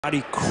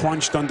Body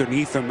crunched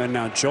underneath him, and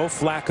now Joe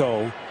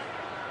Flacco,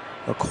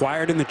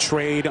 acquired in the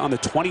trade on the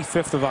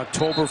 25th of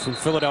October from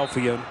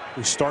Philadelphia,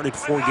 who started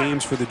 4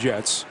 games for the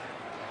Jets.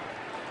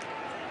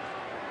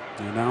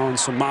 And now on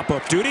some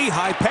mop-up duty,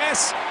 high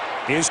pass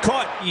is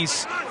caught.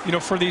 He's,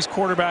 for these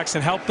quarterbacks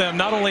and help them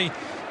not only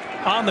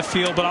on the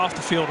field but off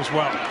the field as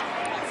well.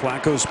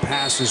 Flacco's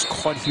pass is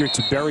caught here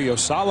to Berrio.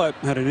 Salah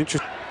had an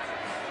interest.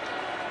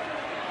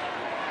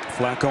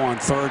 Flacco on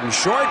 3rd and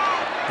short.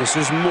 This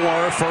is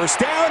Moore, first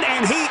down,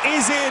 and he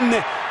is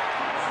in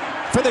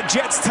for the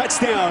Jets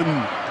touchdown.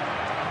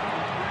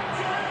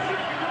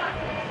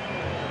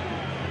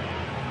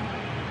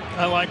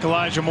 I like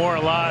Elijah Moore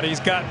a lot. He's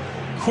got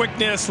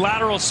quickness,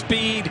 lateral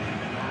speed,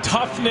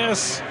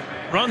 toughness,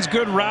 runs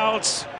good routes.